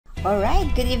Alright,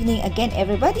 good evening again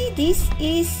everybody. This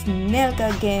is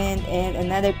Nelca again, and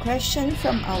another question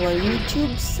from our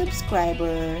YouTube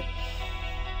subscriber.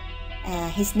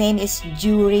 His name is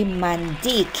Jury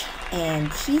Mandik, and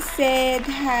he said,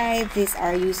 "Hi, these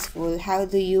are useful. How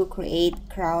do you create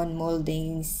crown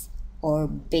moldings or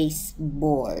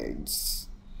baseboards?"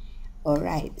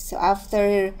 Alright, so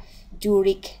after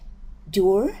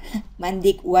Jur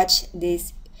Mandik watched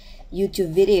this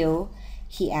YouTube video,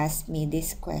 he asked me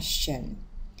this question.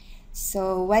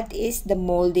 So what is the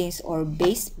moldings or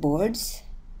baseboards?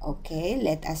 Okay,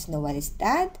 let us know what is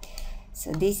that.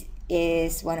 So this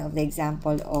is one of the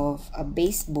example of a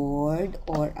baseboard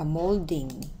or a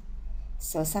molding.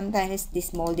 So sometimes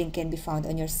this molding can be found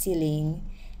on your ceiling,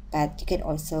 but you can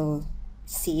also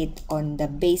see it on the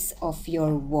base of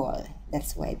your wall.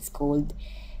 That's why it's called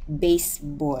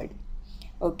baseboard.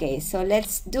 Okay, so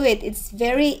let's do it. It's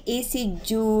very easy,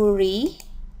 Jury.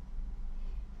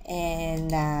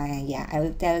 And yeah, I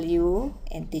will tell you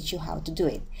and teach you how to do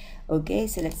it. Okay,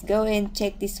 so let's go and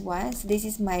check this one. So this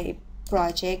is my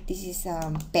project. This is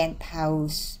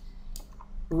penthouse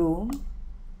room.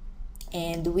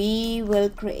 And we will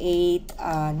create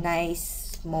a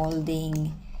nice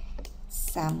molding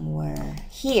somewhere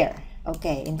here.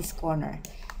 Okay, in this corner.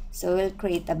 So we'll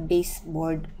create a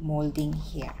baseboard molding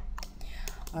here.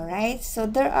 Alright, so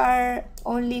there are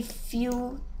only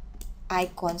few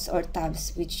icons or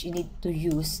tabs which you need to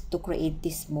use to create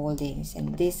these moldings,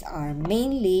 and these are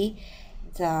mainly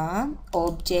the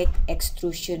object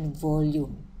extrusion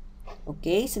volume.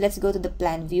 Okay, so let's go to the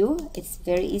plan view. It's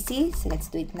very easy, so let's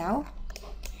do it now.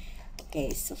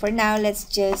 Okay, so for now let's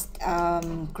just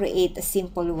create a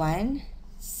simple one.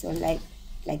 So like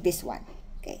this one.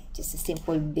 Okay, just a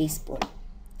simple baseboard.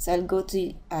 So I'll go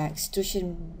to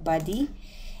extrusion body.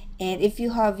 And if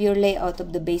you have your layout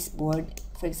of the baseboard,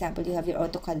 for example, you have your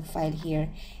AutoCAD file here,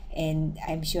 and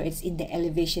I'm sure it's in the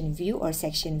elevation view or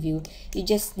section view, you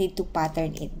just need to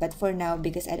pattern it. But for now,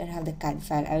 because I don't have the CAD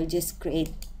file, I'll just create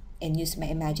and use my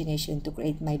imagination to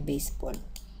create my baseboard.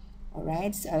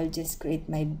 Alright, so I'll just create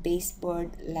my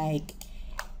baseboard like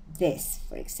this,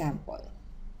 for example.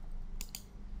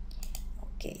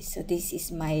 Okay, so this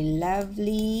is my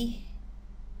lovely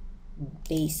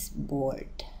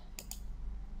baseboard.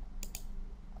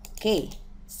 Okay,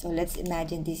 so let's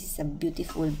imagine this is a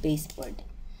beautiful baseboard.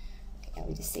 Okay, I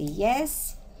will just say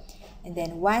yes. And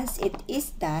then once it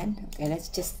is done, okay, let's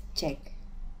just check.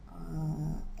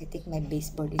 I think my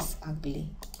baseboard is ugly.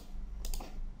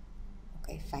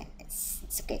 Okay, fine.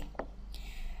 It's okay.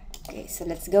 Okay, so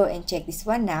let's go and check this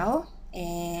one now.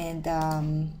 And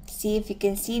see if you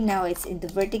can see now it's in the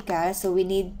vertical. So we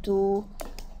need to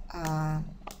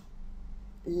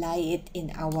lie it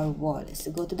in our wall. So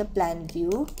go to the plan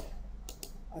view.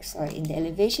 Or sorry, in the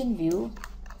elevation view,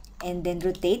 and then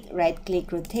rotate, right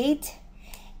click, rotate,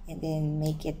 and then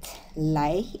make it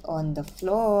lie on the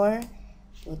floor.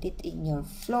 Put it in your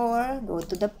floor. Go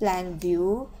to the plan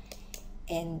view,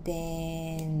 and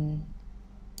then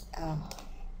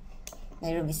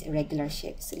my room is irregular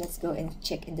shape, so let's go and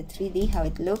check in the 3D how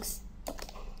it looks.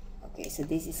 Okay, so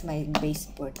this is my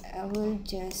baseboard. I will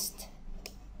just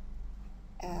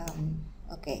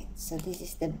okay, so this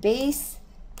is the base.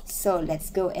 So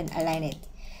let's go and align it.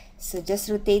 So just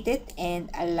rotate it and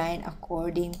align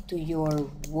according to your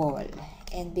wall.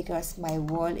 And because my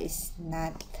wall is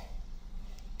not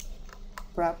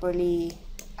properly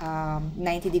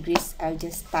 90 degrees, I'll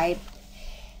just type,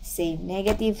 say,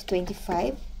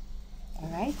 -25.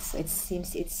 Alright, so it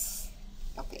seems it's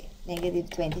okay,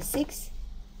 -26.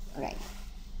 Alright,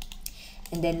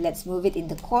 and then let's move it in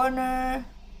the corner,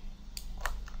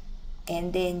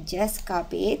 and then just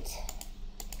copy it.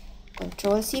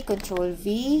 Control C, Control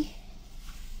V.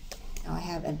 Now I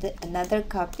have another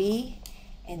copy,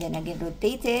 and then again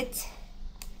rotate it,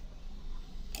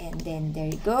 and then there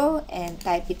you go, and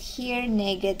type it here,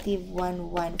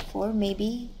 -114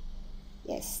 maybe.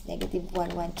 Yes,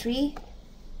 -113.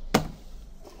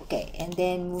 Okay, and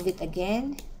then move it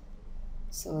again.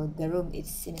 So the room, it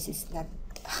seems it's not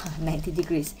 90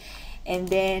 degrees. And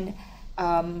then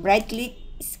right click,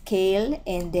 scale,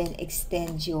 and then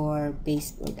extend your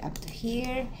baseboard up to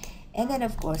here, and then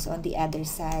of course on the other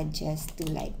side just do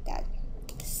like that.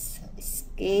 So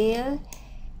scale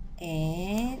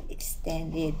and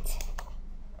extend it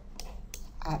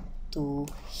up to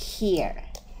here.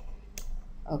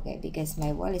 Okay, because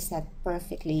my wall is not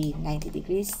perfectly 90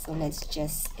 degrees, so let's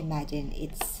just imagine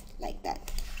it's like that.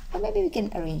 Or maybe we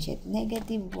can arrange it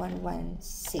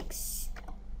 -116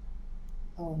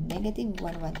 or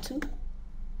 -112.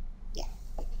 Yeah.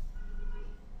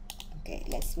 Okay,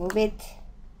 let's move it.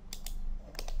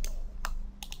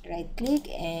 right click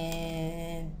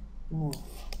and move.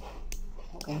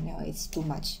 Okay, now it's too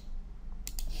much.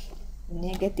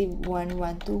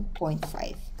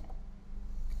 -112.5.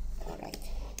 all right,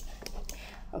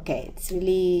 okay, it's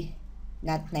really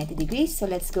not 90 degrees, so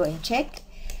let's go and check.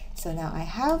 So now I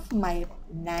have my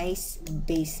nice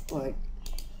baseboard,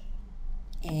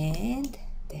 and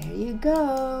there you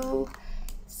go.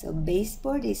 So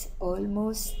baseboard is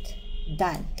almost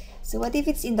done. So what if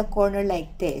it's in the corner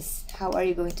like this? How are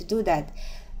you going to do that?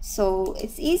 So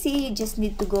it's easy, you just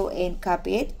need to go and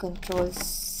copy it, Control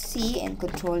C and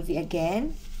Control V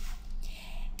again,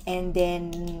 and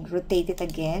then rotate it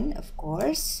again, of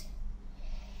course.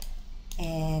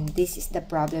 And this is the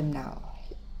problem now.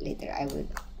 Later I will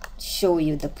show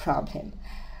you the problem.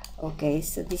 Okay,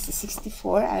 so this is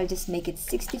 64. I'll just make it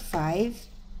 65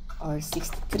 or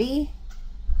 63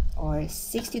 or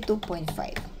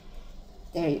 62.5.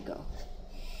 There you go.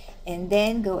 And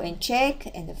then go and check,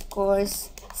 and of course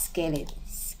scale it.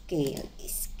 Scale.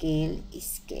 There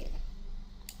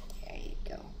you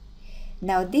go.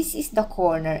 Now this is the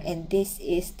corner and this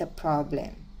is the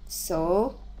problem.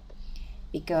 So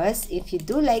because if you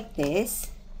do like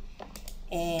this,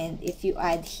 and if you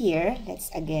add here, let's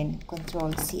again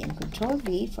Control C and Control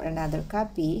V for another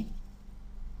copy.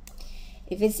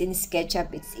 If it's in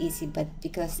SketchUp, it's easy, but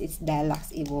because it's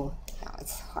Dialux, now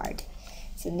it's hard.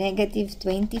 So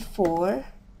 -24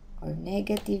 or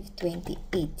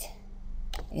 -28,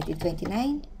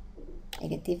 -29,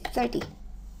 -30.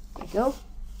 There you go.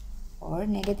 Or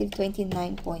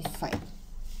 -29.5.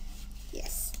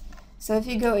 Yes. So if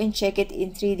you go and check it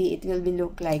in 3D, it will be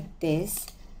look like this,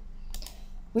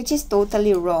 which is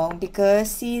totally wrong,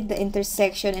 because see, the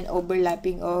intersection and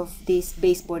overlapping of this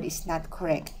baseboard is not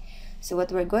correct. So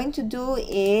what we're going to do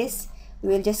is we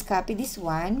will just copy this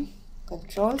one,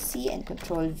 Control C and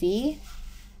Control V,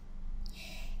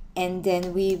 and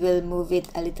then we will move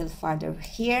it a little farther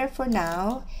here for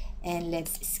now, and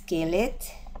let's scale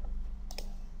it,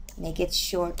 make it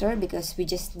shorter because we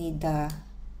just need the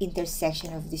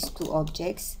intersection of these two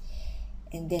objects.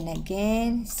 And then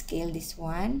again scale this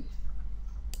one.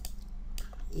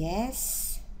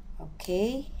 Yes,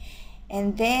 okay,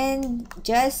 and then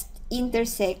just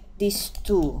intersect these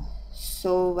two.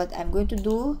 So what I'm going to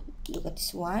do, look at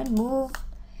this one, move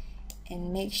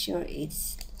and make sure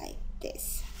it's like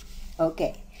this.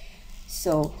 Okay,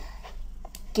 so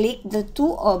click the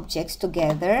two objects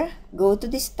together, go to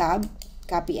this tab,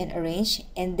 copy and arrange,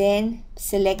 and then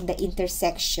select the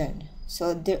intersection.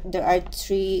 So there are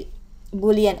three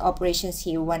Boolean operations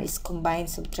here. One is combine,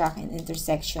 subtract, and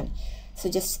intersection. So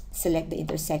just select the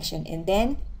intersection and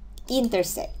then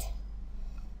intersect.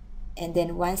 And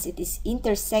then once it is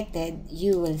intersected,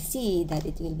 you will see that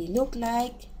it will be look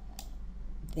like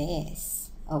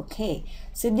this. Okay,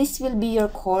 so this will be your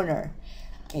corner.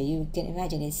 Okay, you can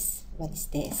imagine what is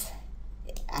this?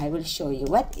 I will show you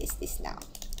what is this now.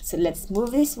 So let's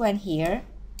move this one here,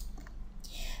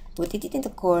 put it in the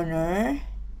corner,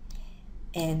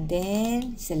 and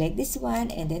then select this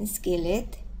one and then scale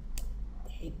it.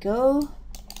 There you go.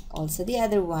 Also the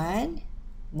other one,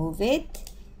 move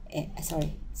it,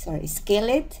 scale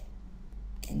it,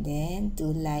 and then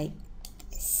do like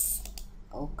this.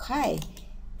 Okay,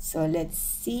 so let's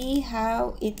see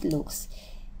how it looks.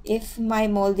 If my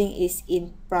molding is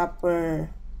in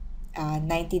proper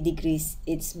 90 degrees,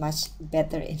 it's much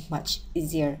better and much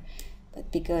easier,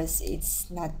 but because it's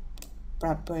not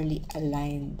properly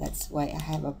aligned, that's why I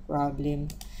have a problem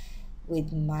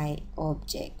with my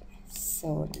object.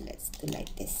 So let's do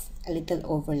like this, a little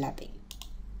overlapping,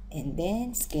 and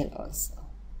then scale also,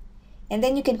 and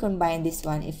then you can combine this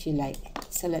one if you like.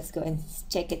 So let's go and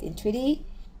check it in 3D.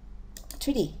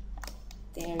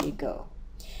 There you go.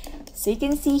 So you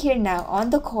can see here now on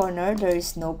the corner there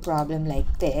is no problem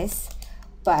like this,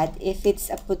 but if it's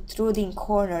a protruding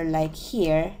corner like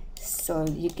here, so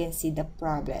you can see the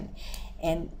problem.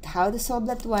 And how to solve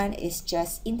that one is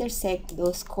just intersect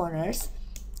those corners.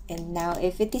 And now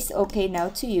if it is okay now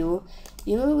to you,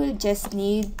 you will just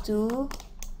need to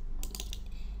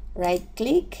right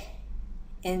click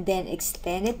and then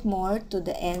extend it more to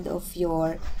the end of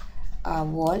your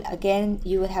wall. Again,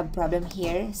 you will have problem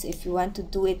here, so if you want to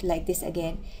do it like this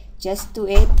again, just do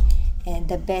it. And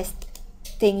the best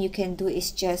thing you can do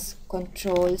is just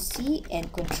Control C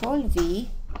and Control V,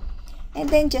 and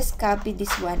then just copy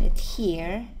this one at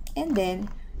here and then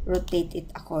rotate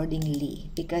it accordingly,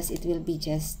 because it will be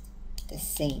just the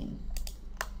same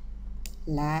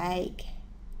like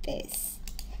this.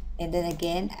 And then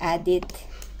again add it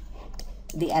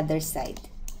the other side.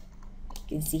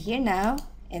 You can see here now,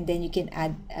 and then you can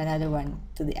add another one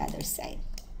to the other side.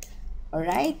 All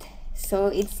right, so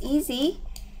it's easy.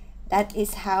 That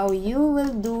is how you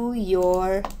will do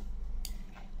your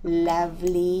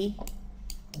lovely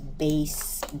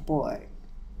baseboard.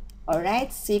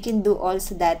 Alright, so you can do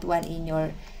also that one in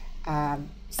your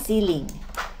ceiling.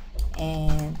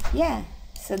 And yeah,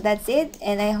 so that's it,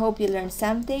 and I hope you learned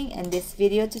something in this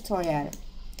video tutorial.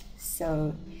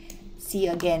 So see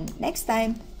you again next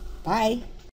time. Bye.